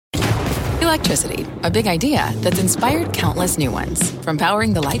Electricity, a big idea that's inspired countless new ones. From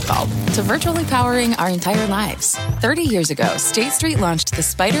powering the light bulb to virtually powering our entire lives. 30 years ago, State Street launched the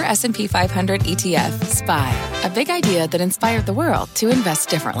Spider S&P 500 ETF, SPY. A big idea that inspired the world to invest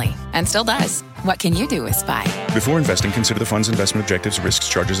differently. And still does. What can you do with SPY? Before investing, consider the fund's investment objectives, risks,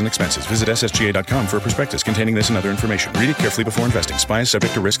 charges, and expenses. Visit ssga.com for a prospectus containing this and other information. Read it carefully before investing. SPY is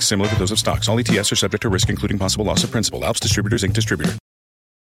subject to risks similar to those of stocks. All ETFs are subject to risk, including possible loss of principal. Alps Distributors, Inc. Distributor.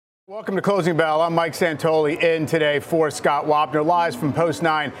 Welcome to Closing Bell. I'm Mike Santoli in today for Scott Wapner, live from Post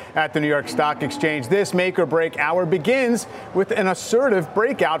 9 at the New York Stock Exchange. This make or break hour begins with an assertive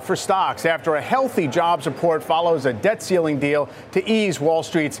breakout for stocks after a healthy jobs report follows a debt ceiling deal to ease Wall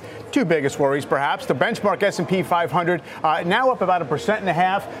Street's two biggest worries, perhaps. The benchmark S&P 500 now up about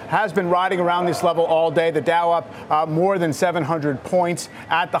 1.5%, has been riding around this level all day. The Dow up more than 700 points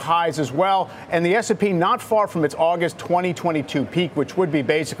at the highs as well. And the S&P not far from its August 2022 peak, which would be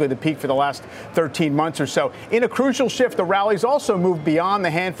basically the peak for the last 13 months or so. In a crucial shift, the rallies also moved beyond the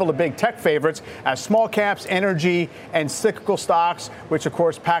handful of big tech favorites as small caps, energy, and cyclical stocks, which of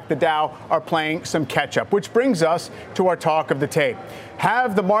course pack the Dow, are playing some catch up, which brings us to our talk of the tape.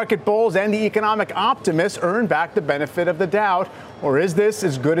 Have the market bulls and the economic optimists earned back the benefit of the doubt, or is this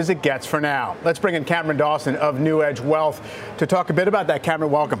as good as it gets for now? Let's bring in Cameron Dawson of NewEdge Wealth to talk a bit about that.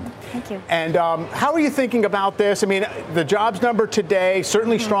 Cameron, welcome. Thank you. And how are you thinking about this? I mean, the jobs number today,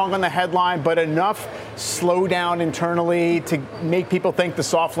 certainly strong on the headline, but enough slowdown internally to make people think the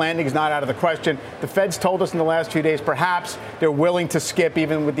soft landing is not out of the question. The Fed's told us in the last few days perhaps they're willing to skip,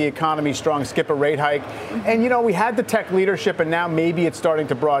 even with the economy strong, skip a rate hike. And, you know, we had the tech leadership, and now maybe it's starting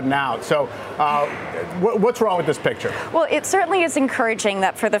to broaden out. So what's wrong with this picture? Well, it certainly is encouraging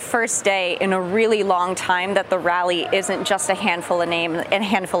that for the first day in a really long time that the rally isn't just a handful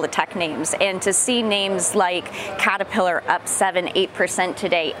of tech names. And to see names like Caterpillar up 7-8%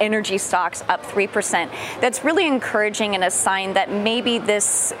 today, energy stocks up 3%, that's really encouraging and a sign that maybe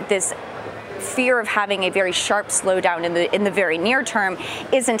this fear of having a very sharp slowdown in the very near term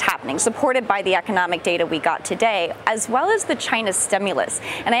isn't happening, supported by the economic data we got today, as well as the China stimulus.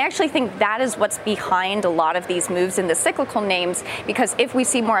 And I actually think that is what's behind a lot of these moves in the cyclical names, because if we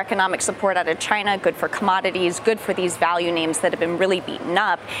see more economic support out of China, good for commodities, good for these value names that have been really beaten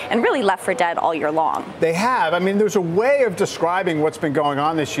up and really left for dead all year long. They have. I mean, there's a way of describing what's been going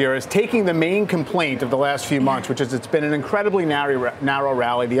on this year as taking the main complaint of the last few months, which is it's been an incredibly narrow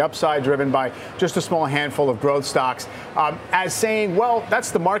rally, the upside driven by just a small handful of growth stocks, as saying, well,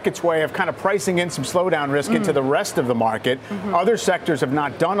 that's the market's way of kind of pricing in some slowdown risk into the rest of the market. Other sectors have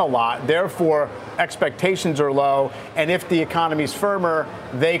not done a lot. Therefore, expectations are low. And if the economy's firmer,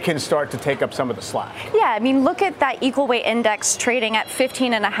 they can start to take up some of the slack. Yeah, I mean, look at that equal weight index trading at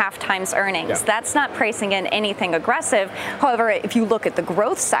 15.5 times earnings. Yeah. That's not pricing in anything aggressive. However, if you look at the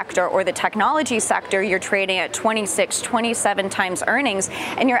growth sector or the technology sector, you're trading at 26, 27 times earnings,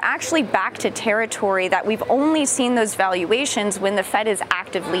 and you're actually back to territory that we've only seen those valuations when the Fed is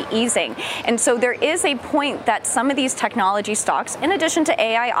actively easing. And so there is a point that some of these technology stocks, in addition to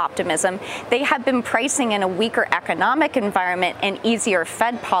AI optimism, they have been pricing in a weaker economic environment and easier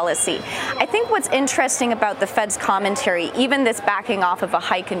Fed policy. I think what's interesting about the Fed's commentary, even this backing off of a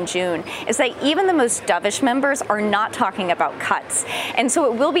hike in June, is that even the most dovish members are not talking about cuts. And so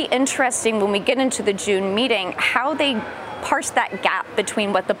it will be interesting when we get into the June meeting how they parse that gap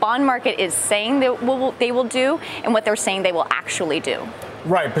between what the bond market is saying they will do and what they're saying they will actually do.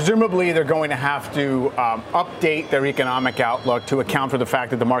 Right. Presumably, they're going to have to update their economic outlook to account for the fact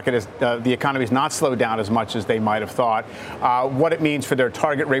that the market is, the economy is not slowed down as much as they might have thought. What it means for their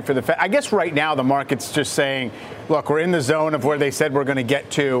target rate for the Fed. I guess right now the market's just saying, look, we're in the zone of where they said we're going to get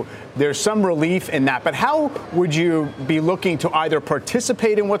to. There's some relief in that. But how would you be looking to either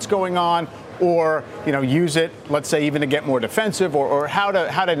participate in what's going on or, you know, use it, let's say, even to get more defensive, or how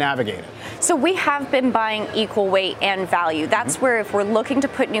to navigate it? So we have been buying equal weight and value. That's where if we're looking to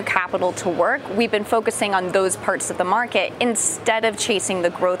put new capital to work, we've been focusing on those parts of the market instead of chasing the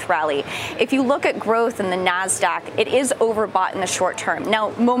growth rally. If you look at growth in the NASDAQ, it is overbought in the short term.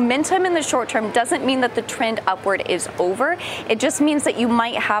 Now, momentum in the short term doesn't mean that the trend upward is over. It just means that you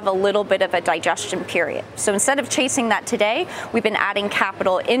might have a little bit of a digestion period. So instead of chasing that today, we've been adding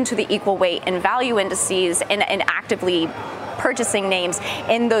capital into the equal weight and value indices and actively purchasing names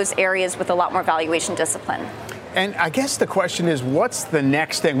in those areas with a lot more valuation discipline. And I guess the question is, what's the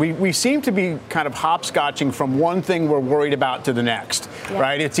next thing? We seem to be kind of hopscotching from one thing we're worried about to the next,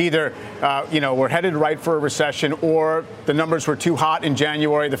 right? It's either, we're headed right for a recession, or the numbers were too hot in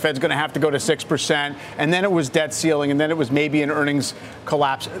January. The Fed's going to have to go to 6%. And then it was debt ceiling. And then it was maybe an earnings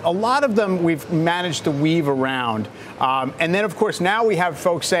collapse. A lot of them we've managed to weave around. And then, of course, now we have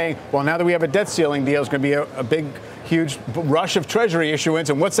folks saying, well, now that we have a debt ceiling deal, it's going to be a big, huge rush of Treasury issuance,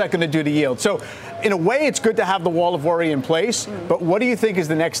 and what's that going to do to yield? So in a way, it's good to have the wall of worry in place, but what do you think is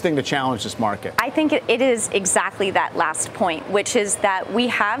the next thing to challenge this market? I think it is exactly that last point, which is that we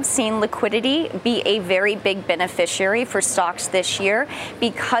have seen liquidity be a very big beneficiary for stocks this year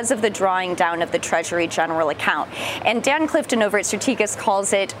because of the drawing down of the Treasury general account. And Dan Clifton over at Strategas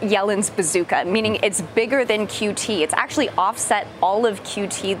calls it Yellen's bazooka, meaning it's bigger than QT. It's actually offset all of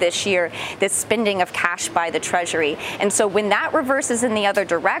QT this year, this spending of cash by the Treasury. And so when that reverses in the other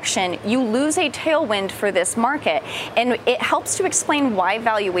direction, you lose a tailwind for this market. And it helps to explain why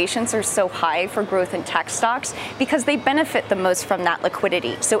valuations are so high for growth in tech stocks, because they benefit the most from that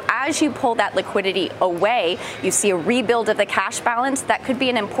liquidity. So as you pull that liquidity away, you see a rebuild of the cash balance. That could be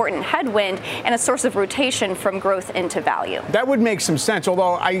an important headwind and a source of rotation from growth into value. That would make some sense,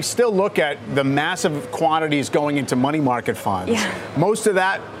 although I still look at the massive quantities going into money market funds. Yeah. Most of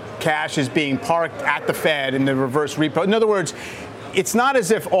that cash is being parked at the Fed in the reverse repo. In other words, it's not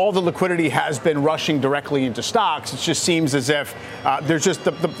as if all the liquidity has been rushing directly into stocks. It just seems as if there's just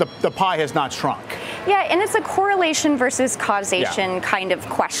the pie has not shrunk. Yeah, and it's a correlation versus causation kind of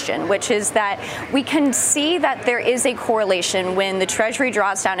question, which is that we can see that there is a correlation when the Treasury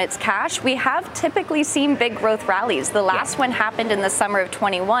draws down its cash. We have typically seen big growth rallies. The last one happened in the summer of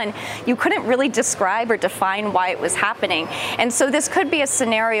 21. You couldn't really describe or define why it was happening. And so this could be a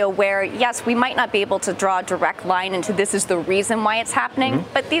scenario where, yes, we might not be able to draw a direct line into this is the reason why it's happening,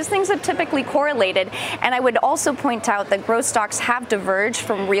 but these things have typically correlated. And I would also point out that growth stocks have diverged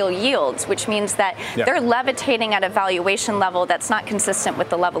from real yields, which means that they're levitating at a valuation level that's not consistent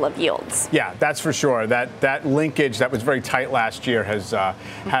with the level of yields. Yeah, that's for sure. That linkage that was very tight last year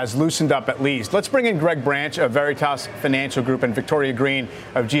has loosened up at least. Let's bring in Greg Branch of Veritas Financial Group and Victoria Green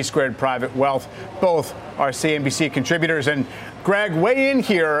of G Squared Private Wealth. Both are CNBC contributors. And Greg, weigh in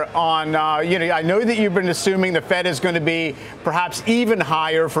here on, I know that you've been assuming the Fed is going to be perhaps even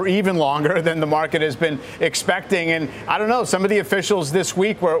higher for even longer than the market has been expecting. And I don't know, some of the officials this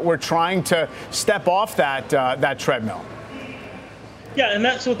week were trying to step off that treadmill. Yeah, and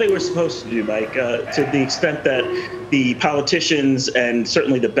that's what they were supposed to do, Mike, to the extent that the politicians and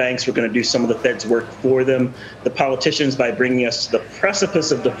certainly the banks were going to do some of the Fed's work for them. The politicians by bringing us to the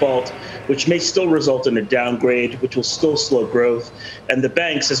precipice of default, which may still result in a downgrade, which will still slow growth. And the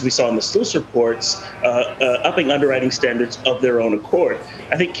banks, as we saw in the SLOOS reports, upping underwriting standards of their own accord.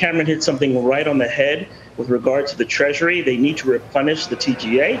 I think Cameron hit something right on the head. With regard to the Treasury, they need to replenish the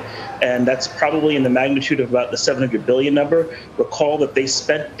TGA, and that's probably in the magnitude of about the 700 billion number. Recall that they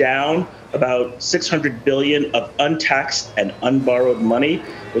spent down about 600 billion of untaxed and unborrowed money,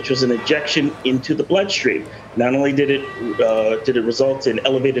 which was an injection into the bloodstream. Not only did it result in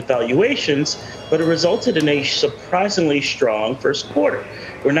elevated valuations, but it resulted in a surprisingly strong first quarter.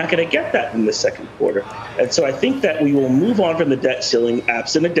 We're not going to get that in the second quarter. And so I think that we will move on from the debt ceiling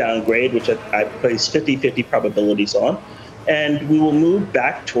absent a downgrade, which I place 50-50 probabilities on, and we will move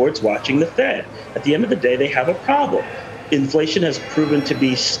back towards watching the Fed. At the end of the day, they have a problem. Inflation has proven to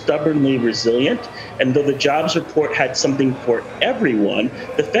be stubbornly resilient, and though the jobs report had something for everyone,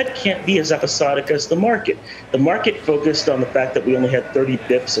 the Fed can't be as episodic as the market. The market focused on the fact that we only had 30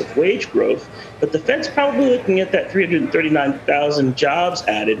 bips of wage growth, but the Fed's probably looking at that 339,000 jobs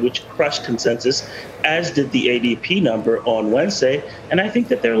added, which crushed consensus, as did the ADP number on Wednesday, and I think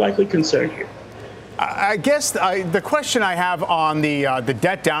that they're likely concerned here. I guess the question I have on the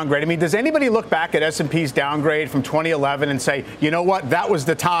debt downgrade, I mean, does anybody look back at S&P's downgrade from 2011 and say, you know what, that was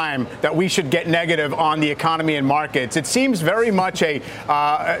the time that we should get negative on the economy and markets? It seems very much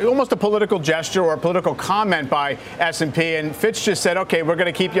almost a political gesture or a political comment by S&P, and Fitch just said, okay, we're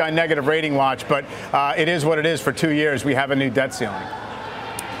going to keep you on negative rating watch, but it is what it is. For 2 years, we have a new debt ceiling.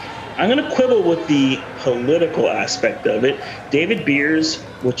 I'm going to quibble with the political aspect of it. David Beers,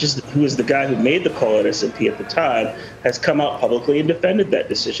 who is the guy who made the call at S&P at the time, has come out publicly and defended that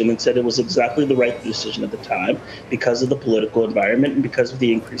decision and said it was exactly the right decision at the time because of the political environment and because of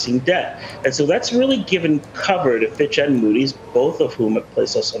the increasing debt. And so that's really given cover to Fitch and Moody's, both of whom have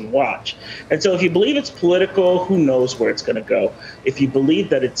placed us on watch. And so if you believe it's political, who knows where it's going to go? If you believe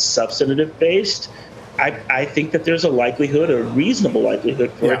that it's substantive based, I think that there's a reasonable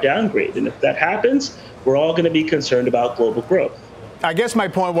likelihood for a downgrade. And if that happens, we're all going to be concerned about global growth. I guess my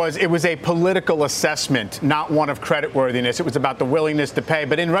point was it was a political assessment, not one of creditworthiness. It was about the willingness to pay.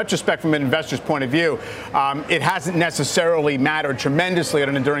 But in retrospect, from an investor's point of view, it hasn't necessarily mattered tremendously on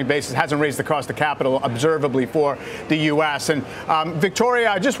an enduring basis. It hasn't raised the cost of capital observably for the U.S. And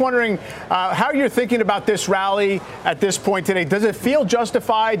Victoria, just wondering how you're thinking about this rally at this point today. Does it feel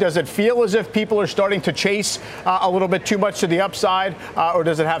justified? Does it feel as if people are starting to chase a little bit too much to the upside, or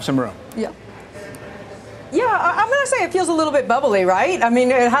does it have some room? Yeah, I'm going to say it feels a little bit bubbly, right? I mean,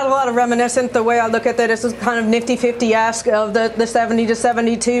 it had a lot of reminiscent, the way I look at it, this is kind of Nifty 50-esque of the 70 to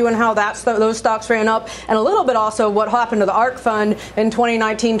 72 and how those stocks ran up, and a little bit also what happened to the ARK fund in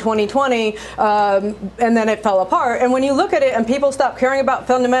 2019, 2020, and then it fell apart. And when you look at it and people stop caring about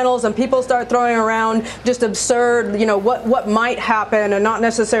fundamentals and people start throwing around just absurd, what might happen and not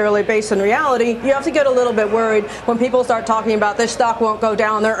necessarily based in reality, you have to get a little bit worried when people start talking about this stock won't go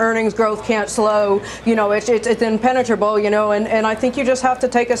down, their earnings growth can't slow, it's impenetrable, and I think you just have to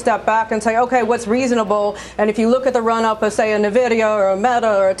take a step back and say, okay, what's reasonable? And if you look at the run-up of, say, a NVIDIA or a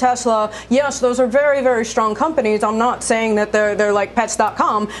Meta or a Tesla, yes, those are very, very strong companies. I'm not saying that they're like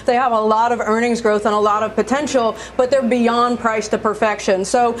Pets.com. They have a lot of earnings growth and a lot of potential, but they're beyond price to perfection.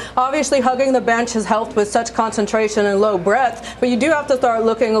 So obviously hugging the bench has helped with such concentration and low breadth, but you do have to start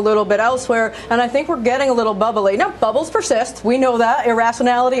looking a little bit elsewhere, and I think we're getting a little bubbly. Now, bubbles persist. We know that.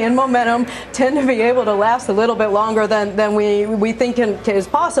 Irrationality and momentum tend to be able to last a little bit longer than we think is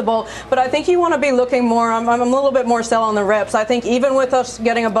possible, but I think you want to be looking more. I'm a little bit more sell on the rips. I think even with us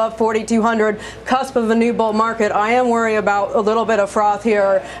getting above 4,200, cusp of a new bull market, I am worried about a little bit of froth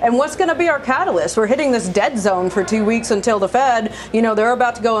here. And what's going to be our catalyst? We're hitting this dead zone for 2 weeks until the Fed. They're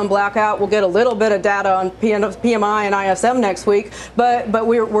about to go in blackout. We'll get a little bit of data on PMI and ISM next week, but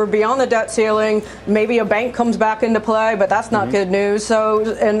we're beyond the debt ceiling. Maybe a bank comes back into play, but that's not good news.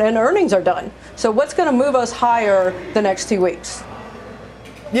 So and earnings are done. So what's going to move us higher the next 2 weeks?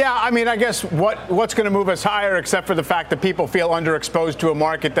 Yeah, I mean, I guess what's going to move us higher, except for the fact that people feel underexposed to a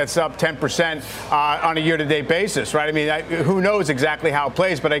market that's up 10% on a year-to-date basis, right? I mean, who knows exactly how it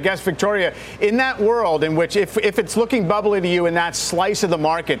plays? But I guess, Victoria, in that world in which if it's looking bubbly to you in that slice of the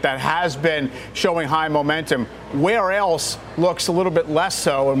market that has been showing high momentum, where else looks a little bit less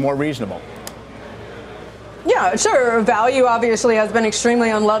so and more reasonable? Yeah, sure. Value obviously has been extremely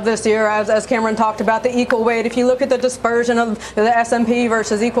unloved this year, as Cameron talked about, the equal weight. If you look at the dispersion of the S&P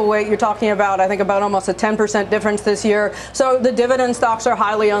versus equal weight, you're talking about, I think, about almost a 10% difference this year. So the dividend stocks are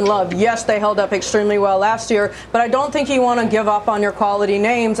highly unloved. Yes, they held up extremely well last year, but I don't think you want to give up on your quality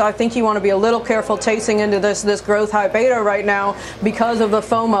names. I think you want to be a little careful chasing into this growth high beta right now because of the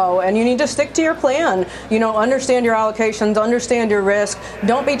FOMO, and you need to stick to your plan. Understand your allocations, understand your risk.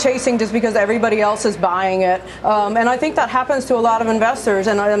 Don't be chasing just because everybody else is buying it. And I think that happens to a lot of investors.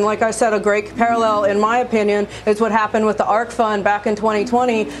 And like I said, a great parallel, in my opinion, is what happened with the ARK fund back in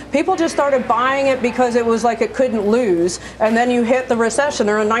 2020. People just started buying it because it was like it couldn't lose. And then you hit the recession,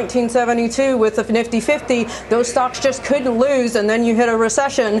 or in 1972 with the Nifty 50, those stocks just couldn't lose. And then you hit a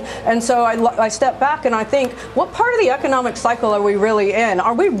recession. And so I step back and I think, what part of the economic cycle are we really in?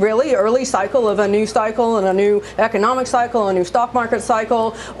 Are we really early cycle of a new cycle and a new economic cycle, a new stock market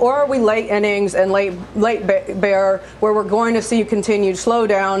cycle? Or are we late innings and late bear, where we're going to see continued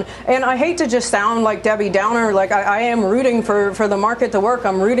slowdown? And I hate to just sound like Debbie Downer, like I am rooting for the market to work,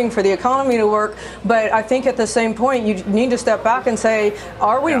 I'm rooting for the economy to work, but I think at the same point you need to step back and say,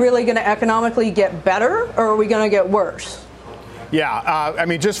 are we really going to economically get better, or are we going to get worse? Yeah, I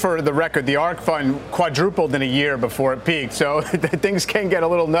mean, just for the record, the ARK fund quadrupled in a year before it peaked. So things can get a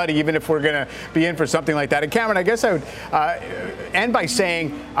little nutty, even if we're going to be in for something like that. And Cameron, I guess I would end by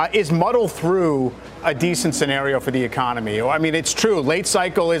saying, is muddle through a decent scenario for the economy? I mean, it's true. Late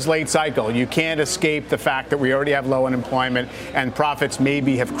cycle is late cycle. You can't escape the fact that we already have low unemployment and profits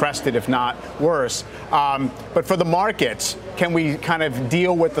maybe have crested, if not worse. But for the markets, can we kind of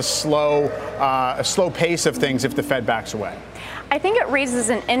deal with the slow pace of things if the Fed backs away? I think it raises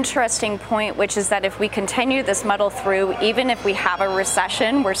an interesting point, which is that if we continue this muddle through, even if we have a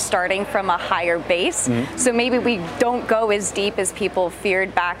recession, we're starting from a higher base. So maybe we don't go as deep as people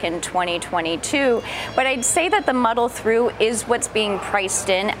feared back in 2022. But I'd say that the muddle through is what's being priced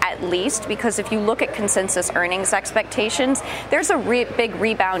in, at least, because if you look at consensus earnings expectations, there's a big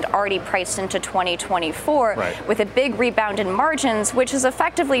rebound already priced into 2024, with a big rebound in margins, which is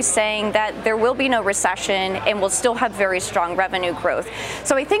effectively saying that there will be no recession and we'll still have very strong revenue revenue growth.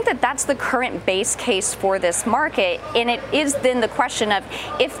 So I think that that's the current base case for this market. And it is then the question of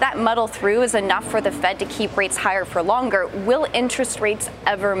if that muddle through is enough for the Fed to keep rates higher for longer, will interest rates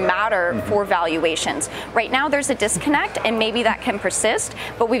ever matter for valuations? Right now there's a disconnect, and maybe that can persist,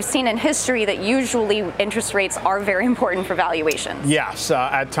 but we've seen in history that usually interest rates are very important for valuations. Yes,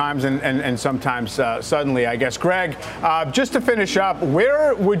 at times and sometimes suddenly, I guess. Greg, just to finish up,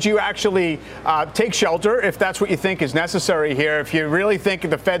 where would you actually take shelter if that's what you think is necessary here? If you really think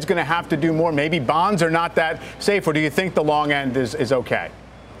the Fed's going to have to do more, maybe bonds are not that safe, or do you think the long end is okay?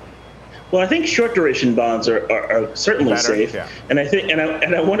 Well, I think short duration bonds are certainly better, safe, yeah. And I think, and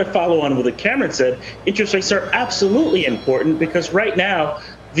I want to follow on with what Cameron said. Interest rates are absolutely important because right now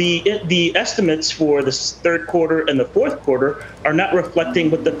the estimates for the third quarter and the fourth quarter are not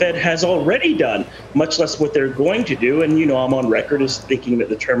reflecting what the Fed has already done, much less what they're going to do. And, I'm on record as thinking that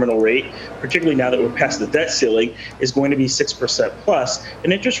the terminal rate, particularly now that we're past the debt ceiling, is going to be 6% plus.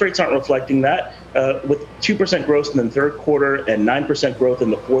 And interest rates aren't reflecting that. With 2% growth in the third quarter and 9% growth in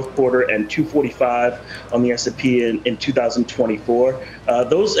the fourth quarter and 245 on the S&P in 2024,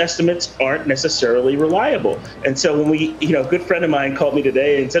 those estimates aren't necessarily reliable. And so when a good friend of mine called me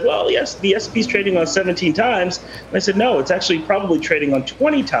today and said, well, yes, the S&P is trading on 17 times. And I said, no, it's actually probably trading on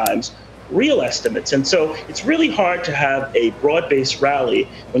 20 times real estimates. And so it's really hard to have a broad-based rally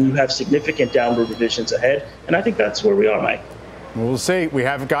when you have significant downward revisions ahead. And I think that's where we are, Mike. Well, we'll see. We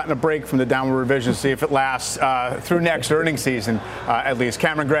haven't gotten a break from the downward revision. See if it lasts through next earnings season, at least.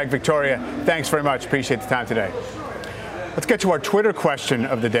 Cameron, Greg, Victoria, thanks very much. Appreciate the time today. Let's get to our Twitter question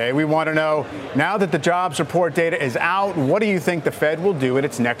of the day. We want to know, now that the jobs report data is out, what do you think the Fed will do at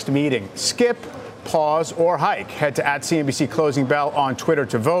its next meeting? Skip, pause, or hike? Head to @CNBC Closing Bell on Twitter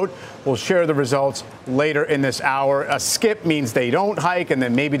to vote. We'll share the results later in this hour. A skip means they don't hike, and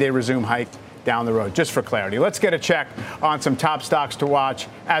then maybe they resume hike down the road, just for clarity. Let's get a check on some top stocks to watch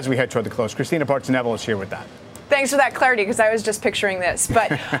as we head toward the close. Christina Partsinevelos is here with that. Thanks for that clarity, because I was just picturing this.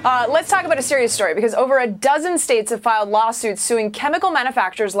 But let's talk about a serious story, because over a dozen states have filed lawsuits suing chemical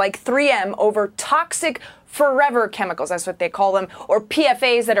manufacturers like 3M over toxic forever chemicals, that's what they call them, or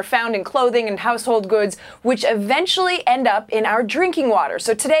PFAs that are found in clothing and household goods, which eventually end up in our drinking water.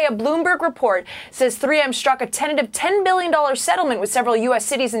 So today, a Bloomberg report says 3M struck a tentative $10 billion settlement with several U.S.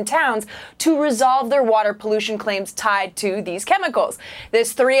 cities and towns to resolve their water pollution claims tied to these chemicals.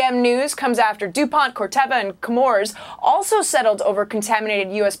 This 3M news comes after DuPont, Corteva, and Chemours also settled over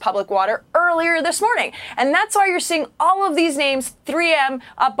contaminated U.S. public water earlier this morning. And that's why you're seeing all of these names, 3M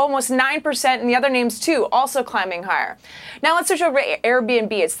up almost 9%, and the other names too, also climbing higher. Now let's switch over to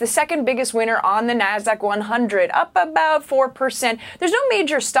Airbnb. It's the second biggest winner on the NASDAQ 100, up about 4%. There's no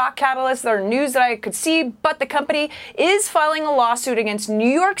major stock catalyst or news that I could see, but the company is filing a lawsuit against New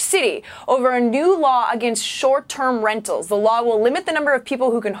York City over a new law against short-term rentals. The law will limit the number of people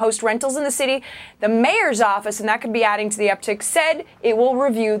who can host rentals in the city. The mayor's office, and that could be adding to the uptick, said it will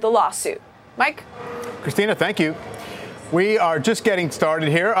review the lawsuit. Mike? Christina, thank you. We are just getting started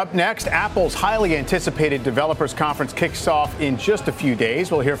here. Up next, Apple's highly anticipated developers conference kicks off in just a few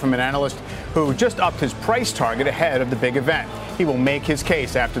days. We'll hear from an analyst who just upped his price target ahead of the big event. He will make his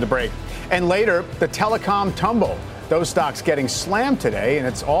case after the break. And later, the telecom tumble. Those stocks getting slammed today, and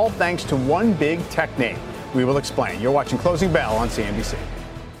it's all thanks to one big tech name. We will explain. You're watching Closing Bell on CNBC.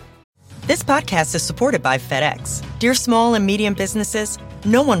 This podcast is supported by FedEx. Dear small and medium businesses,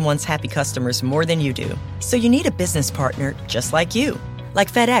 no one wants happy customers more than you do. So you need a business partner just like you.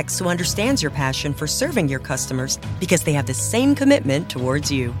 Like FedEx, who understands your passion for serving your customers because they have the same commitment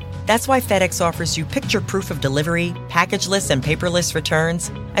towards you. That's why FedEx offers you picture proof of delivery, packageless and paperless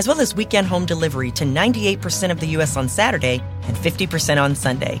returns, as well as weekend home delivery to 98% of the U.S. on Saturday and 50% on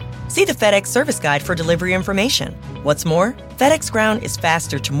Sunday. See the FedEx service guide for delivery information. What's more, FedEx Ground is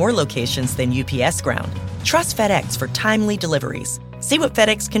faster to more locations than UPS Ground. Trust FedEx for timely deliveries. See what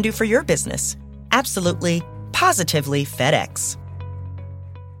FedEx can do for your business. Absolutely, positively FedEx.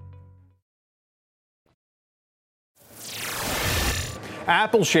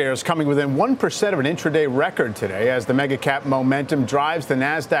 Apple shares coming within 1% of an intraday record today as the mega cap momentum drives the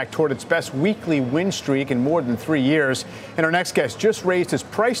NASDAQ toward its best weekly win streak in more than 3 years. And our next guest just raised his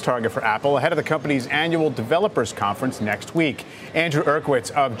price target for Apple ahead of the company's annual developers conference next week. Andrew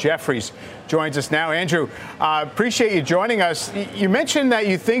Uerkwitz of Jefferies joins us now. Andrew, appreciate you joining us. You mentioned that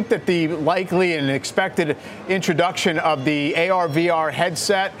you think that the likely and expected introduction of the AR/VR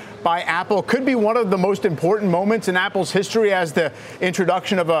headset by Apple could be one of the most important moments in Apple's history as the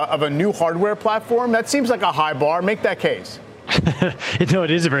introduction of a new hardware platform. That seems like a high bar. Make that case. No,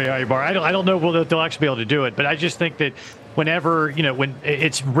 it is a very high bar. I don't know if they'll actually be able to do it, but I just think that when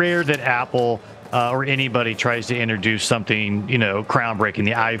it's rare that Apple or anybody tries to introduce something, groundbreaking,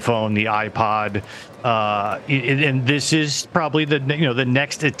 the iPhone, the iPod. And this is probably the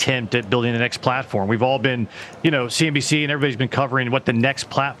next attempt at building the next platform. We've all been, CNBC and everybody's been covering what the next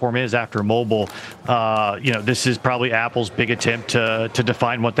platform is after mobile. This is probably Apple's big attempt to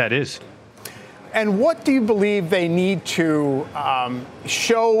define what that is. And what do you believe they need to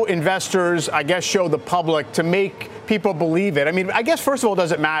show investors, show the public to make people believe it? I mean, I guess, first of all,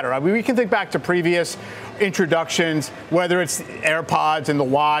 does it matter? I mean, we can think back to previous introductions, whether it's AirPods and the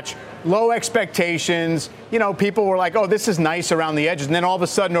watch, low expectations. People were like, oh, this is nice around the edges. And then all of a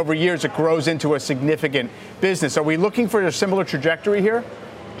sudden, over years, it grows into a significant business. Are we looking for a similar trajectory here?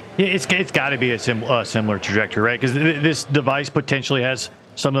 Yeah, it's got to be a similar trajectory, right? Because this device potentially has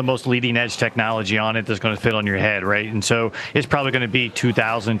some of the most leading edge technology on it that's going to fit on your head, right? And so it's probably going to be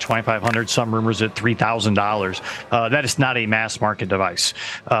 $2,000, $2,500, some rumors at $3,000. That is not a mass market device.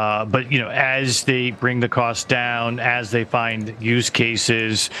 But as they bring the cost down, as they find use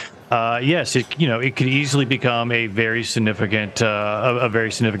cases, yes, it could easily become a very significant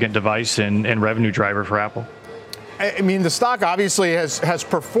device and revenue driver for Apple. I mean, the stock obviously has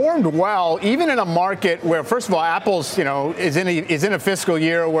performed well, even in a market where, first of all, Apple's is in a fiscal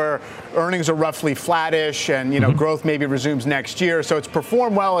year where earnings are roughly flattish, and growth maybe resumes next year. So it's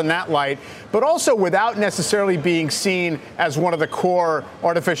performed well in that light, but also without necessarily being seen as one of the core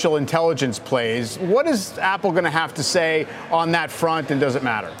artificial intelligence plays. What is Apple going to have to say on that front, and does it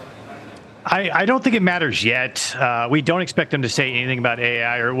matter? I don't think it matters yet. We don't expect them to say anything about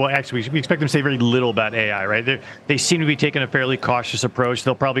AI, we expect them to say very little about AI, right? They seem to be taking a fairly cautious approach.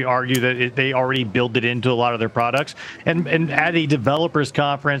 They'll probably argue that they already built it into a lot of their products. And at a developers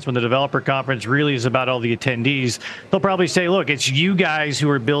conference, when the developer conference really is about all the attendees, they'll probably say, look, it's you guys who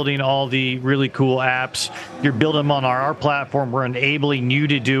are building all the really cool apps. You're building them on our platform. We're enabling you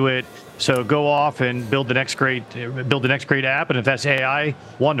to do it. So go off and build the next great app, and if that's AI,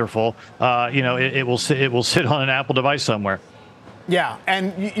 wonderful. It will sit on an Apple device somewhere. Yeah,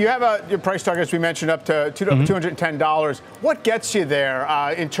 and you have your price target, as we mentioned, up to $210. What gets you there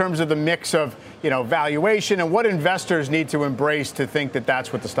in terms of the mix of valuation, and what investors need to embrace to think that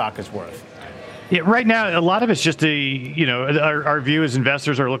that's what the stock is worth? Yeah, right now, a lot of it's just our view as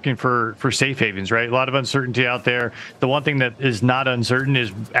investors are looking for safe havens, right? A lot of uncertainty out there. The one thing that is not uncertain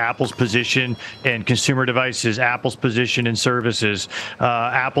is Apple's position in consumer devices, Apple's position in services,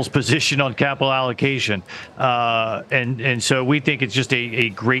 Apple's position on capital allocation. And so we think it's just a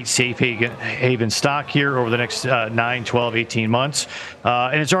great safe haven stock here over the next 9, 12, 18 months.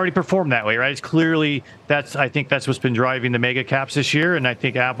 And it's already performed that way, right? It's clearly, I think that's what's been driving the mega caps this year. And I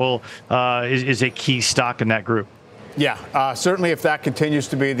think Apple is a key stock in that group. Yeah, certainly if that continues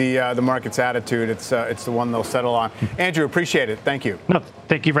to be the market's attitude, it's the one they'll settle on. Andrew, appreciate it. Thank you. No,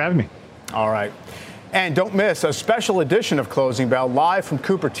 thank you for having me. All right. And don't miss a special edition of Closing Bell live from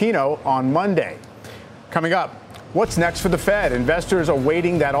Cupertino on Monday. Coming up, what's next for the Fed? Investors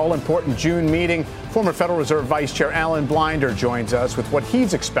awaiting that all-important June meeting. Former Federal Reserve Vice Chair Alan Blinder joins us with what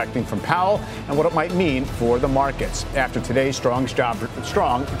he's expecting from Powell and what it might mean for the markets after today's strong jobs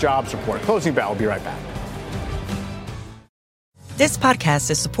report. Closing Bell will be right back. This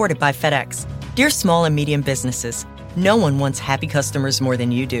podcast is supported by FedEx. Dear small and medium businesses, no one wants happy customers more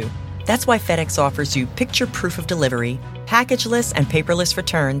than you do. That's why FedEx offers you picture proof of delivery, packageless and paperless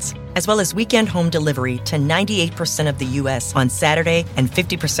returns, as well as weekend home delivery to 98% of the U.S. on Saturday and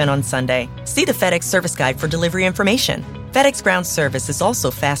 50% on Sunday. See the FedEx service guide for delivery information. FedEx Ground service is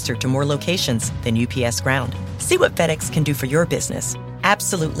also faster to more locations than UPS Ground. See what FedEx can do for your business.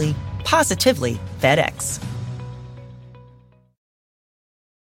 Absolutely, positively FedEx.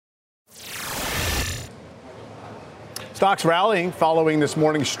 Stocks rallying following this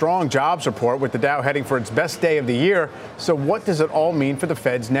morning's strong jobs report, with the Dow heading for its best day of the year. So what does it all mean for the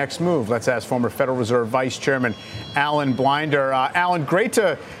Fed's next move? Let's ask former Federal Reserve Vice Chairman Alan Blinder. Alan, great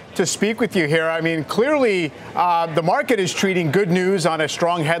to speak with you here. I mean, clearly the market is treating good news on a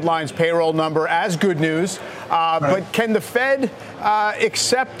strong headlines payroll number as good news. Right. But can the Fed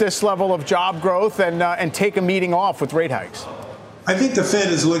accept this level of job growth and take a meeting off with rate hikes? I think the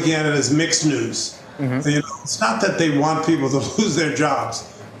Fed is looking at it as mixed news. Mm-hmm. It's not that they want people to lose their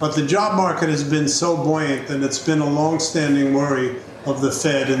jobs, but the job market has been so buoyant, and it's been a long-standing worry of the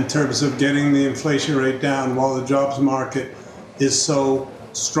Fed in terms of getting the inflation rate down while the jobs market is so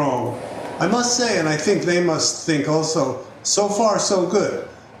strong. I must say, and I think they must think also, so far so good.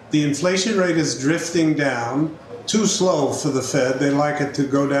 The inflation rate is drifting down, too slow for the Fed. They like it to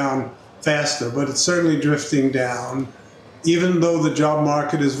go down faster, but it's certainly drifting down, even though the job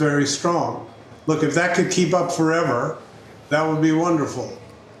market is very strong. Look, if that could keep up forever, that would be wonderful.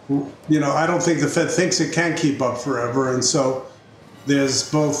 I don't think the Fed thinks it can keep up forever. And so there's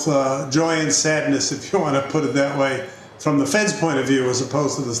both joy and sadness, if you want to put it that way, from the Fed's point of view, as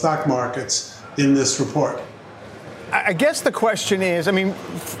opposed to the stock markets in this report. I guess the question is,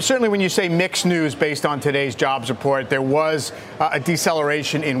 certainly when you say mixed news based on today's jobs report, there was a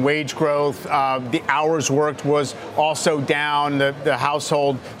deceleration in wage growth. The hours worked was also down. The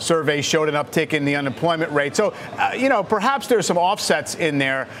household survey showed an uptick in the unemployment rate. So, perhaps there's some offsets in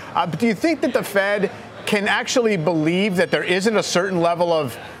there. But do you think that the Fed can actually believe that there isn't a certain level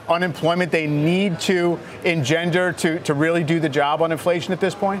of unemployment they need to engender to really do the job on inflation at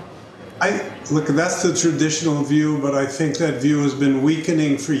this point? Look, that's the traditional view, but I think that view has been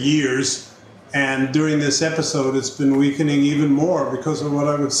weakening for years. And during this episode, it's been weakening even more because of what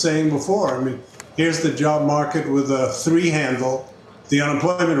I was saying before. Here's the job market with a 3 handle, the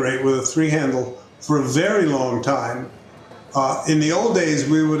unemployment rate with a 3 handle for a very long time. In the old days,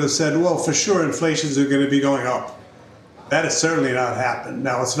 we would have said, well, for sure, inflations are going to be going up. That has certainly not happened.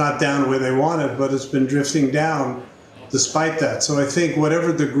 Now, it's not down where they wanted, but it's been drifting down despite that. So I think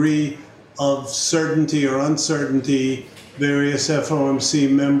whatever degree of certainty or uncertainty various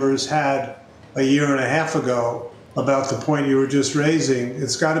FOMC members had a year and a half ago about the point you were just raising,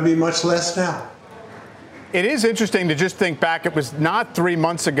 it's got to be much less now. It is interesting to just think back. It was not 3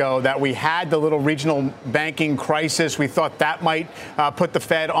 months ago that we had the little regional banking crisis. We thought that might put the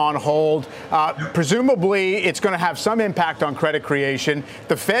Fed on hold. Presumably, it's going to have some impact on credit creation.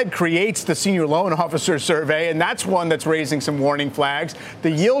 The Fed creates the senior loan officer survey, and that's one that's raising some warning flags.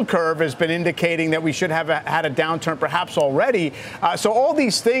 The yield curve has been indicating that we should have had a downturn perhaps already. So all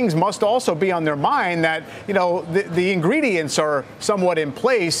these things must also be on their mind that, the ingredients are somewhat in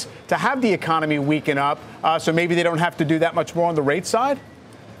place to have the economy weaken up. So maybe they don't have to do that much more on the rate side?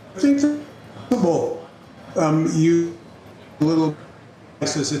 I think you little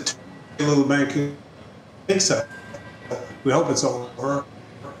crisis, a little banking. I think so. We hope it's over.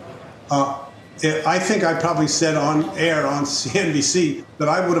 I think I probably said on air on CNBC that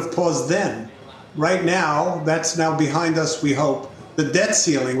I would have paused then. Right now, that's now behind us, we hope. The debt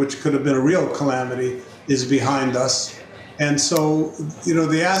ceiling, which could have been a real calamity, is behind us. And so,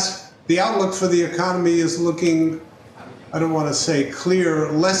 the outlook for the economy is looking, I don't want to say clear,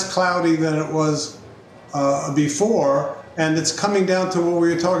 less cloudy than it was before. And it's coming down to what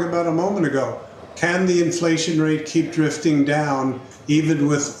we were talking about a moment ago. Can the inflation rate keep drifting down even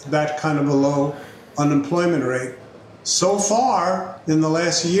with that kind of a low unemployment rate? So far, in the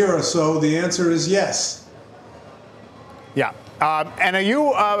last year or so, the answer is yes. Yeah. And are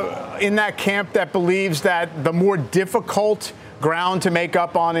you in that camp that believes that the more difficult ground to make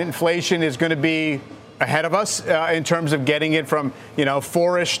up on inflation is going to be ahead of us in terms of getting it from,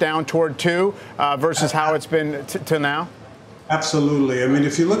 4-ish down toward 2 versus how it's been to now? Absolutely.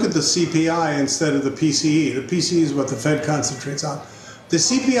 If you look at the CPI instead of the PCE is what the Fed concentrates on. The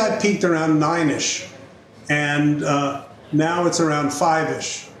CPI peaked around 9-ish, and now it's around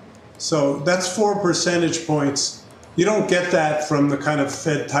 5-ish. So that's 4 percentage points. You don't get that from the kind of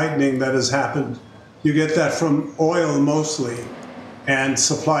Fed tightening that has happened. You get that from oil mostly and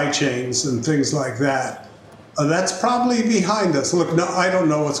supply chains and things like that. That's probably behind us. Look, no, I don't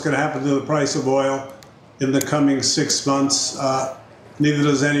know what's going to happen to the price of oil in the coming 6 months. Neither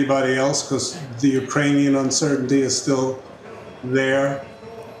does anybody else because the Ukrainian uncertainty is still there.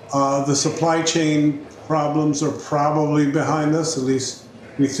 The supply chain problems are probably behind us, at least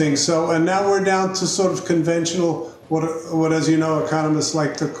we think so. And now we're down to sort of conventional, what as you know, economists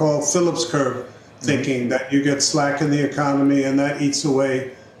like to call Phillips curve thinking, that you get slack in the economy and that eats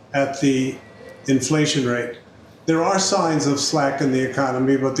away at the inflation rate. There are signs of slack in the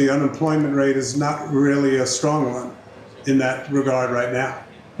economy, but the unemployment rate is not really a strong one in that regard right now.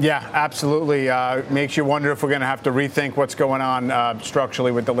 Yeah, absolutely. Makes you wonder if we're going to have to rethink what's going on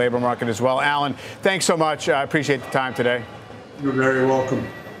structurally with the labor market as well. Alan, thanks so much. I appreciate the time today. You're very welcome.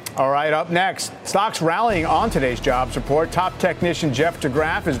 All right, up next, stocks rallying on today's jobs report. Top technician Jeff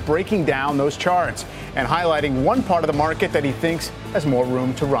DeGraff is breaking down those charts and highlighting one part of the market that he thinks has more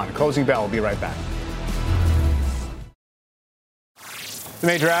room to run. Closing bell. We'll be right back. The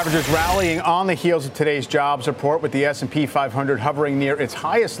major averages rallying on the heels of today's jobs report, with the S&P 500 hovering near its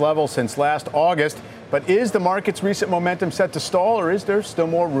highest level since last August. But is the market's recent momentum set to stall, or is there still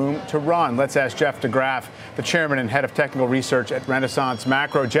more room to run? Let's ask Jeff DeGraff, the chairman and head of technical research at Renaissance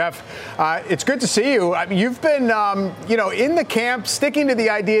Macro. Jeff, it's good to see you. You've been, in the camp sticking to the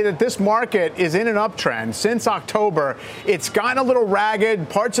idea that this market is in an uptrend since October. It's gotten a little ragged.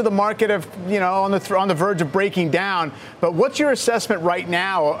 Parts of the market have, on the verge of breaking down. But what's your assessment right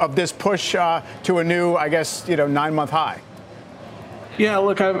now of this push to a new, 9-month high? Yeah,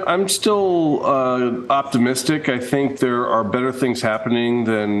 look, I'm still optimistic. I think there are better things happening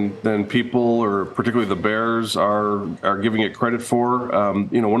than people, or particularly the bears, are giving it credit for.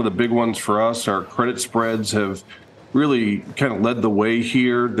 One of the big ones for us, our credit spreads have really kind of led the way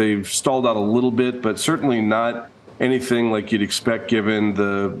here. They've stalled out a little bit, but certainly not anything like you'd expect given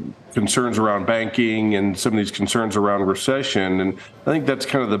the concerns around banking and some of these concerns around recession. And I think that's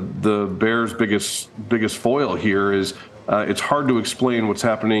kind of the bears' biggest foil here is it's hard to explain what's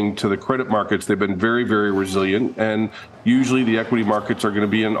happening to the credit markets. They've been very, very resilient, and usually the equity markets are going to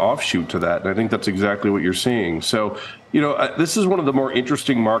be an offshoot to that. And I think that's exactly what you're seeing. So, this is one of the more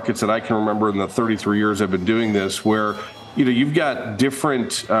interesting markets that I can remember in the 33 years I've been doing this, where, you've got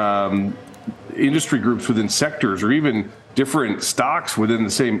different industry groups within sectors, or even different stocks within the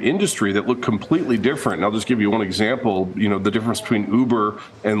same industry that look completely different. And I'll just give you one example, the difference between Uber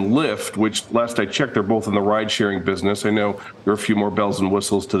and Lyft, which last I checked, they're both in the ride sharing business. I know there are a few more bells and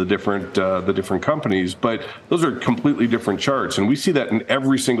whistles to the different companies, but those are completely different charts. And we see that in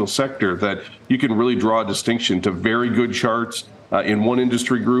every single sector, that you can really draw a distinction to very good charts in one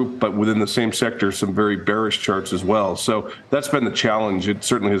industry group, but within the same sector, some very bearish charts as well. So that's been the challenge. It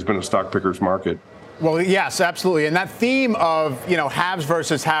certainly has been a stock picker's market. Well, yes, absolutely. And that theme of, haves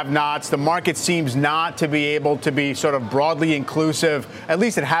versus have-nots, the market seems not to be able to be sort of broadly inclusive. At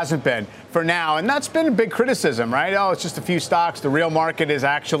least it hasn't been for now. And that's been a big criticism, right? Oh, it's just a few stocks. The real market is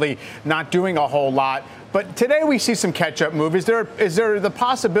actually not doing a whole lot. But today we see some catch-up move. Is there the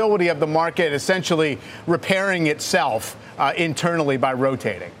possibility of the market essentially repairing itself internally by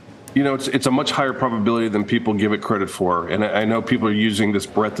rotating? It's a much higher probability than people give it credit for. And I know people are using this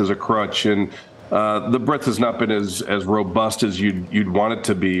breadth as a crutch, and the breadth has not been as robust as you'd want it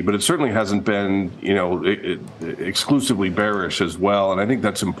to be, but it certainly hasn't been, exclusively bearish as well. And I think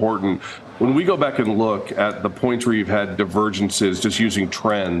that's important. When we go back and look at the points where you've had divergences, just using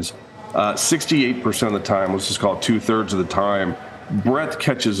trends, 68% of the time, let's just call it 2/3 of the time, breadth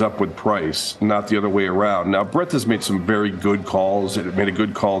catches up with price, not the other way around. Now, breadth has made some very good calls. It made a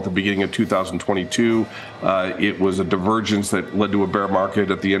good call at the beginning of 2022. It was a divergence that led to a bear market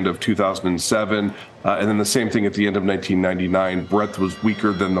at the end of 2007. And then the same thing at the end of 1999. Breadth was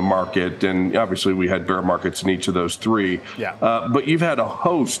weaker than the market. And obviously, we had bear markets in each of those three. Yeah. But you've had a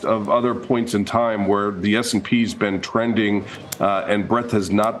host of other points in time where the S&P's been trending and breadth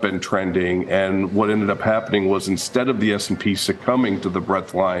has not been trending. And what ended up happening was, instead of the S&P succumbing to the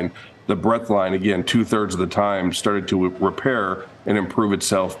breadth line, again, 2/3 of the time, started to repair and improve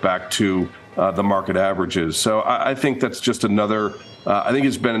itself back to the market averages. So I think that's just another, I think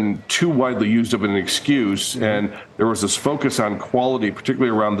it's been too widely used of an excuse. And there was this focus on quality,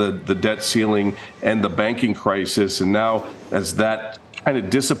 particularly around the debt ceiling and the banking crisis. And now, as that kind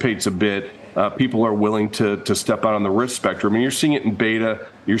of dissipates a bit, people are willing to step out on the risk spectrum. And you're seeing it in beta.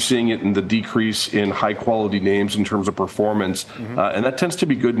 You're seeing it in the decrease in high quality names in terms of performance. And that tends to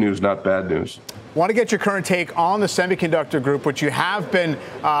be good news, not bad news. Want to get your current take on the semiconductor group, which you have been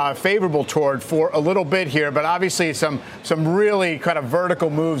favorable toward for a little bit here, but obviously some really kind of vertical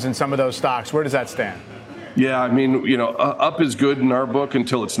moves in some of those stocks. Where does that stand? Yeah, I mean, up is good in our book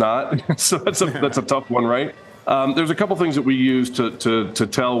until it's not. So that's a tough one, right? There's a couple things that we use to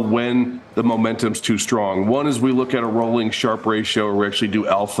tell when the momentum's too strong. One is we look at a rolling Sharpe ratio, or we actually do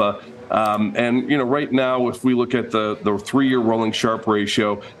alpha. Right now, if we look at the 3-year rolling Sharpe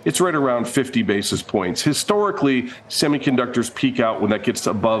ratio, it's right around 50 basis points. Historically, semiconductors peak out when that gets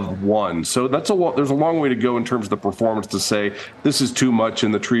above 1. So there's a long way to go in terms of the performance to say this is too much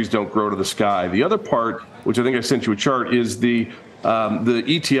and the trees don't grow to the sky. The other part, which I think I sent you a chart, is the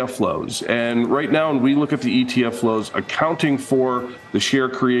ETF flows. And right now, when we look at the ETF flows, accounting for the share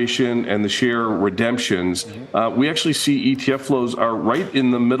creation and the share redemptions, we actually see ETF flows are right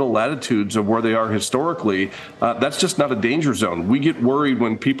in the middle latitudes of where they are historically. That's just not a danger zone. We get worried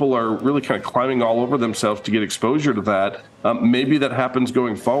when people are really kind of climbing all over themselves to get exposure to that. Maybe that happens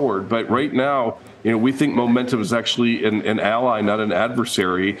going forward. But right now, we think momentum is actually an ally, not an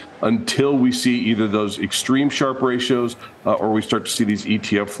adversary, until we see either those extreme Sharpe ratios or we start to see these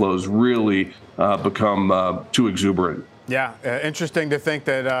ETF flows really become too exuberant. Yeah, interesting to think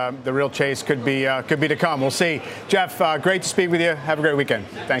that the real chase could be to come. We'll see. Jeff, great to speak with you. Have a great weekend.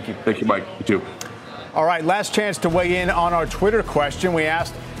 Thank you. Thank you, Mike. You too. All right, last chance to weigh in on our Twitter question. We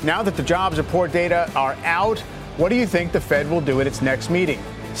asked, now that the jobs report data are out, what do you think the Fed will do at its next meeting?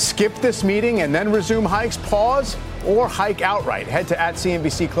 Skip this meeting and then resume hikes, pause, or hike outright? Head to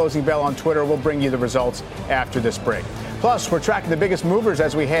 @CNBC Closing Bell on Twitter. We'll bring you the results after this break. Plus, we're tracking the biggest movers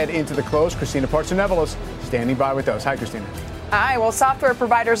as we head into the close. Christina Partsinevelos standing by with those. Hi, Christina. All right, well, software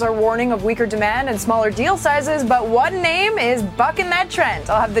providers are warning of weaker demand and smaller deal sizes, but one name is bucking that trend.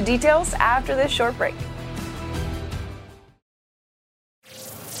 I'll have the details after this short break.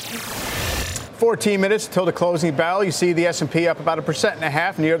 14 minutes till the closing bell. You see the S&P up about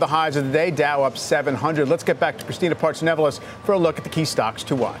 1.5% near the highs of the day. Dow up 700. Let's get back to Christina Partsinevelos for a look at the key stocks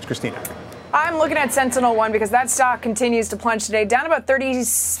to watch. Christina. I'm looking at SentinelOne because that stock continues to plunge today, down about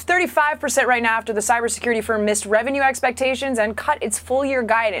 35% right now after the cybersecurity firm missed revenue expectations and cut its full-year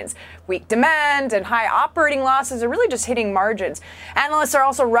guidance. Weak demand and high operating losses are really just hitting margins. Analysts are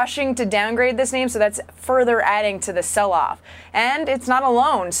also rushing to downgrade this name, so that's further adding to the sell-off. And it's not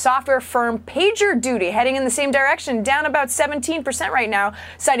alone. Software firm PagerDuty heading in the same direction, down about 17% right now,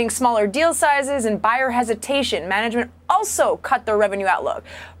 citing smaller deal sizes and buyer hesitation. Management also cut their revenue outlook.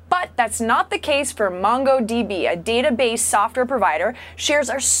 But that's not the case for MongoDB, a database software provider. Shares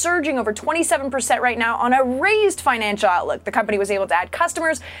are surging over 27% right now on a raised financial outlook. The company was able to add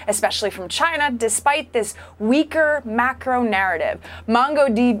customers, especially from China, despite this weaker macro narrative.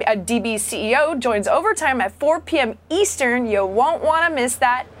 MongoDB's CEO joins Overtime at 4 p.m. Eastern. You won't want to miss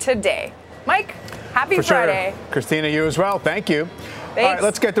that today. Mike, happy Friday. Sure. Christina, you as well. Thank you. Thanks. All right,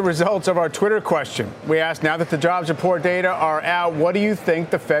 let's get the results of our Twitter question. We asked, now that the jobs report data are out, what do you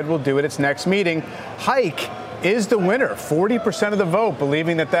think the Fed will do at its next meeting? Hike is the winner. 40% of the vote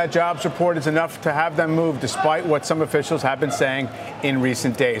believing that jobs report is enough to have them move, despite what some officials have been saying in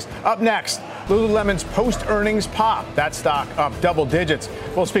recent days. Up next, Lululemon's post-earnings pop. That stock up double digits.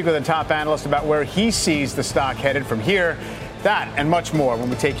 We'll speak with a top analyst about where he sees the stock headed from here. That and much more when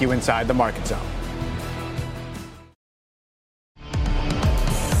we take you inside the market zone.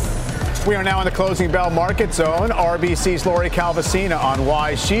 We are now in the closing bell market zone. RBC's Lori Calvasina on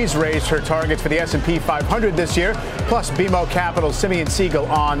why she's raised her targets for the S&P 500 this year, plus BMO Capital's Simeon Siegel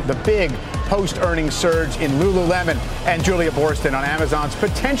on the big post-earnings surge in Lululemon, and Julia Borston on Amazon's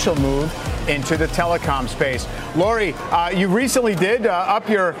potential move into the telecom space. Lori, you recently did up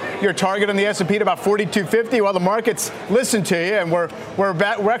your target on the S&P to about 4,250. Well, the markets listened to you, and we're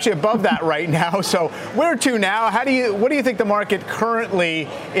actually above that right now. So where to now? What do you think the market currently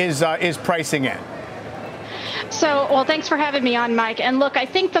is pricing in? So, well, thanks for having me on, Mike. And look, I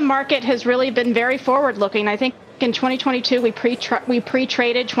think the market has really been very forward-looking. I think in 2022, we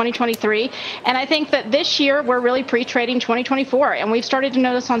pre-traded 2023. And I think that this year, we're really pre-trading 2024. And we've started to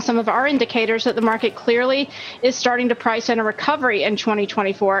notice on some of our indicators that the market clearly is starting to price in a recovery in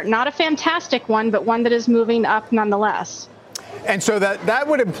 2024. Not a fantastic one, but one that is moving up nonetheless. And so that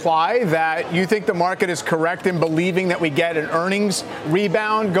would imply that you think the market is correct in believing that we get an earnings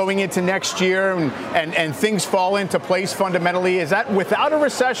rebound going into next year and things fall into place fundamentally. Is that without a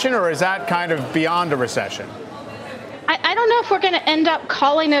recession, or is that kind of beyond a recession? I don't know if we're going to end up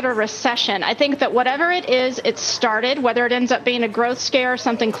calling it a recession. I think that whatever it is, it started, whether it ends up being a growth scare,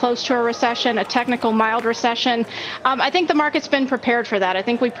 something close to a recession, a technical mild recession. I think the market's been prepared for that. I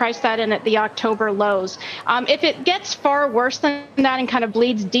think we priced that in at the October lows. If it gets far worse than that and kind of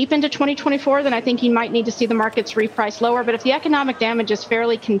bleeds deep into 2024, then I think you might need to see the markets reprice lower. But if the economic damage is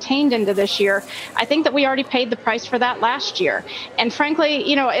fairly contained into this year, I think that we already paid the price for that last year. And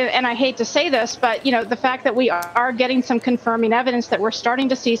frankly, and I hate to say this, but, the fact that we are getting some confirming evidence that we're starting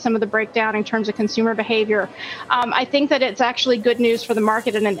to see some of the breakdown in terms of consumer behavior. I think that it's actually good news for the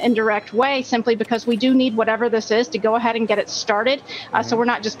market in an indirect way, simply because we do need whatever this is to go ahead and get it started, so we're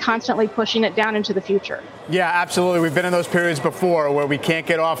not just constantly pushing it down into the future. Yeah, absolutely. We've been in those periods before where we can't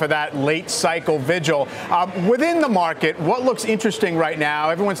get off of that late cycle vigil. Within the market, what looks interesting right now?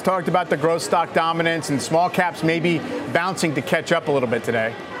 Everyone's talked about the growth stock dominance and small caps maybe bouncing to catch up a little bit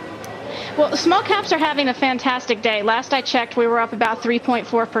today. Well, small caps are having a fantastic day. Last I checked, we were up about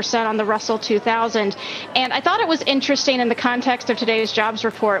 3.4% on the Russell 2000. And I thought it was interesting in the context of today's jobs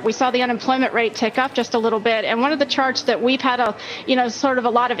report. We saw the unemployment rate tick up just a little bit. And one of the charts that we've had sort of a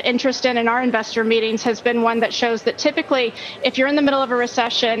lot of interest in our investor meetings has been one that shows that typically if you're in the middle of a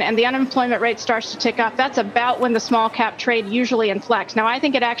recession and the unemployment rate starts to tick up, that's about when the small cap trade usually inflects. Now, I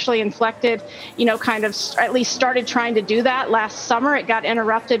think it actually inflected, kind of at least started trying to do that last summer. It got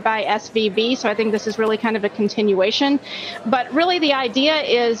interrupted by SVB, so I think this is really kind of a continuation. But really the idea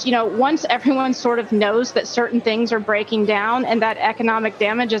is, once everyone sort of knows that certain things are breaking down and that economic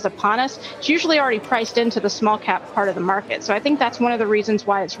damage is upon us, it's usually already priced into the small cap part of the market. So I think that's one of the reasons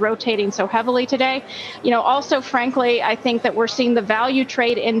why it's rotating so heavily today. Also, frankly, I think that we're seeing the value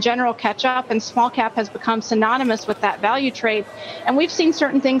trade in general catch up, and small cap has become synonymous with that value trade. And we've seen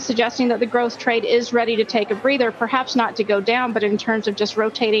certain things suggesting that the growth trade is ready to take a breather, perhaps not to go down, but in terms of just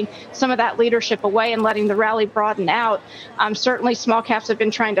rotating some of that leadership away and letting the rally broaden out. Certainly small caps have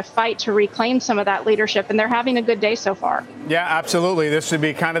been trying to fight to reclaim some of that leadership, and they're having a good day so far. Yeah, absolutely. This would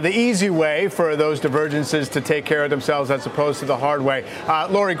be kind of the easy way for those divergences to take care of themselves as opposed to the hard way.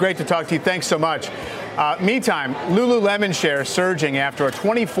 Lori, great to talk to you. Thanks so much. Meantime, Lululemon shares surging after a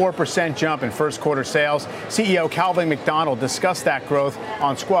 24% jump in first quarter sales. CEO Calvin McDonald discussed that growth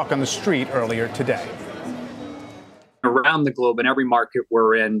on Squawk on the Street earlier today. Around the globe, in every market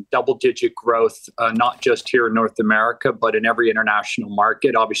we're in, double-digit growth, not just here in North America, but in every international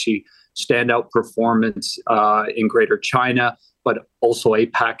market. Obviously, standout performance in Greater China, but also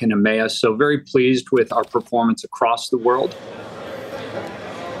APAC and EMEA. So very pleased with our performance across the world.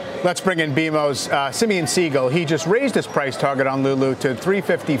 Let's bring in BMO's Simeon Siegel. He just raised his price target on Lulu to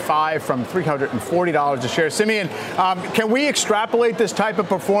 $355 from $340 a share. Simeon, can we extrapolate this type of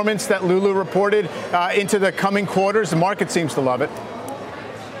performance that Lulu reported into the coming quarters? The market seems to love it.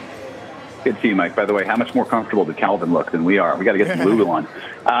 Good to see you, Mike. By the way, how much more comfortable did Calvin look than we are? We got to get some Lulu on.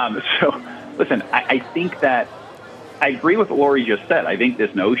 So, listen, I think that I agree with what Lori just said. I think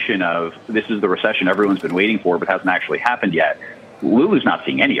this notion of this is the recession everyone's been waiting for but hasn't actually happened yet. Lulu's not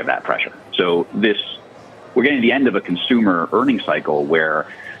seeing any of that pressure. So we're getting to the end of a consumer earnings cycle where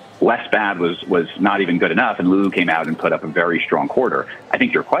less bad was not even good enough, and Lulu came out and put up a very strong quarter. I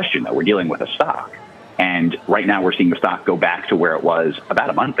think your question, though, we're dealing with a stock. And right now we're seeing the stock go back to where it was about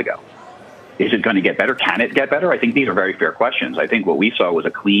a month ago. Is it going to get better? Can it get better? I think these are very fair questions. I think what we saw was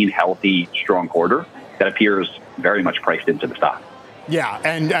a clean, healthy, strong quarter that appears very much priced into the stock. Yeah,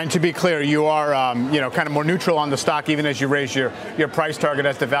 and to be clear, you are kind of more neutral on the stock even as you raise your price target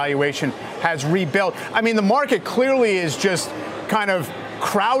as the valuation has rebuilt. I mean, the market clearly is just kind of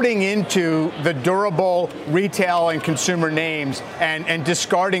crowding into the durable retail and consumer names and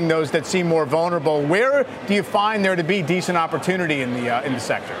discarding those that seem more vulnerable. Where do you find there to be decent opportunity in the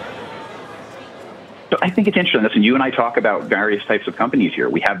sector? So I think it's interesting. Listen, you and I talk about various types of companies here.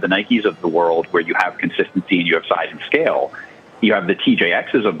 We have the Nikes of the world where you have consistency and you have size and scale. You have the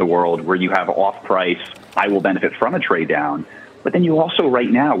TJXs of the world where you have off price, I will benefit from a trade down. But then you also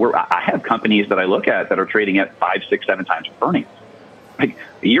right now, I have companies that I look at that are trading at 5, 6, 7 times earnings. Like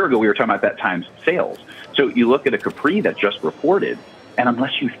a year ago, we were talking about that times sales. So you look at a Capri that just reported, and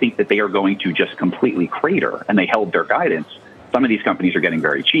unless you think that they are going to just completely crater and they held their guidance, some of these companies are getting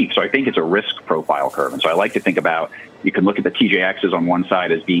very cheap. So I think it's a risk profile curve. And so I like to think about, you can look at the TJXs on one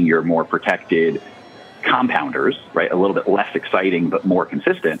side as being your more protected compounders, right? A little bit less exciting, but more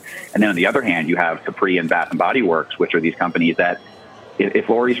consistent. And then on the other hand, you have Capri and Bath & Body Works, which are these companies that, if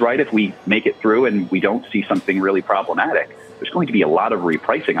Lori's right, if we make it through and we don't see something really problematic, there's going to be a lot of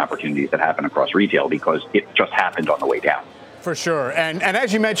repricing opportunities that happen across retail because it just happened on the way down. For sure. And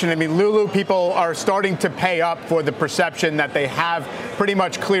as you mentioned, I mean, Lulu, people are starting to pay up for the perception that they have pretty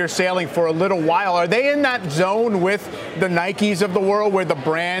much clear sailing for a little while. Are they in that zone with the Nikes of the world where the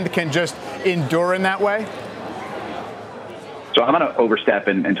brand can just endure in that way? So I'm going to overstep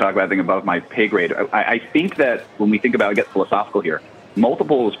and talk about something above my pay grade. I think that when we think about it, get philosophical here,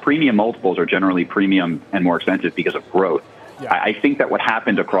 premium multiples are generally premium and more expensive because of growth. Yeah. I think that what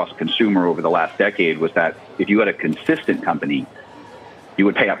happened across consumer over the last decade was that if you had a consistent company, you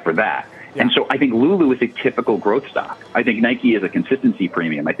would pay up for that. Yeah. And so I think Lulu is a typical growth stock. I think Nike is a consistency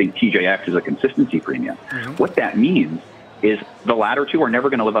premium. I think TJX is a consistency premium. Mm-hmm. What that means is the latter two are never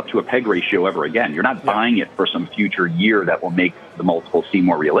going to live up to a PEG ratio ever again. You're not buying it for some future year that will make the multiple seem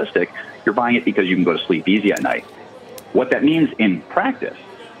more realistic. You're buying it because you can go to sleep easy at night. What that means in practice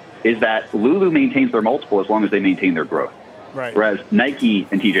is that Lulu maintains their multiple as long as they maintain their growth. Right. Whereas Nike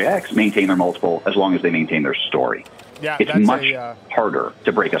and TJX maintain their multiple as long as they maintain their story. Yeah, it's much harder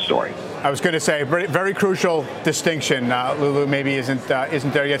to break a story. I was going to say, very crucial distinction. Lulu maybe isn't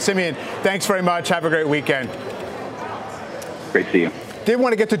there yet. Simeon, thanks very much. Have a great weekend. Great to see you. Did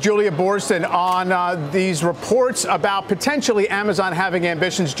want to get to Julia Boorstin on these reports about potentially Amazon having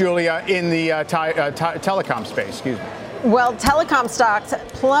ambitions, Julia, in the telecom space. Excuse me. Well, telecom stocks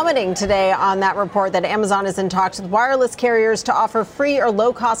plummeting today on that report that Amazon is in talks with wireless carriers to offer free or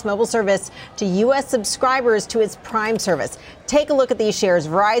low-cost mobile service to U.S. subscribers to its Prime service. Take a look at these shares.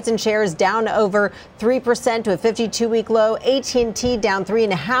 Verizon shares down over 3% to a 52-week low. AT&T down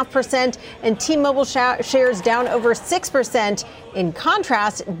 3.5%, and T-Mobile shares down over 6%. In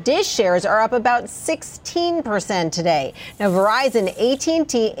contrast, Dish shares are up about 16% today. Now, Verizon,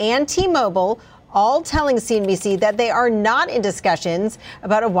 AT&T, and T-Mobile all telling CNBC that they are not in discussions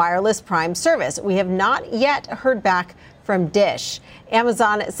about a wireless Prime service. We have not yet heard back from Dish.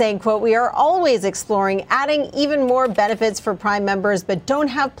 Amazon saying, quote, "We are always exploring adding even more benefits for Prime members, but don't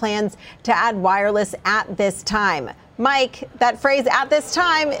have plans to add wireless at this time." Mike, that phrase "at this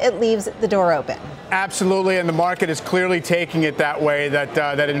time," it leaves the door open. Absolutely, and the market is clearly taking it that way, that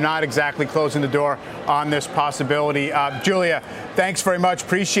they're not exactly closing the door on this possibility. Julia, thanks very much.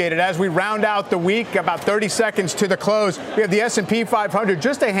 Appreciate it. As we round out the week, about 30 seconds to the close, we have the S&P 500,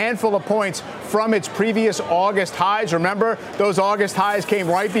 just a handful of points from its previous August highs. Remember, those August highs came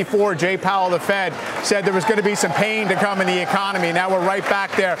right before Jay Powell, the Fed, said there was going to be some pain to come in the economy. Now we're right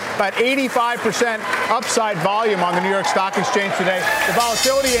back there. About 85% upside volume on the New York Stock Exchange today. The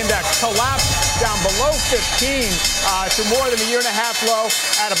volatility index collapsed down below 15 to more than a year-and-a-half low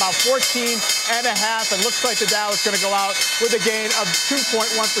at about 14.5. It looks like the Dow is going to go out with a gain of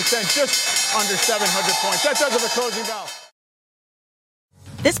 2.1%, just under 700 points. That does it for Closing Bell.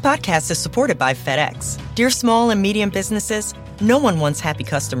 This podcast is supported by FedEx. Dear small and medium businesses, no one wants happy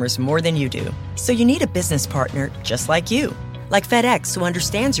customers more than you do. So you need a business partner just like you. Like FedEx, who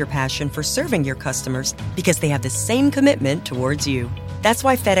understands your passion for serving your customers because they have the same commitment towards you. That's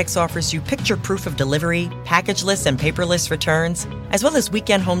why FedEx offers you picture proof of delivery, packageless and paperless returns, as well as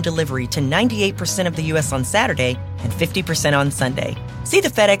weekend home delivery to 98% of the U.S. on Saturday and 50% on Sunday. See the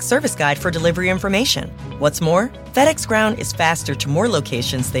FedEx service guide for delivery information. What's more, FedEx Ground is faster to more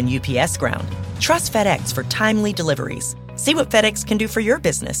locations than UPS Ground. Trust FedEx for timely deliveries. See what FedEx can do for your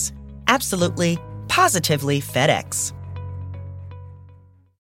business. Absolutely, positively FedEx.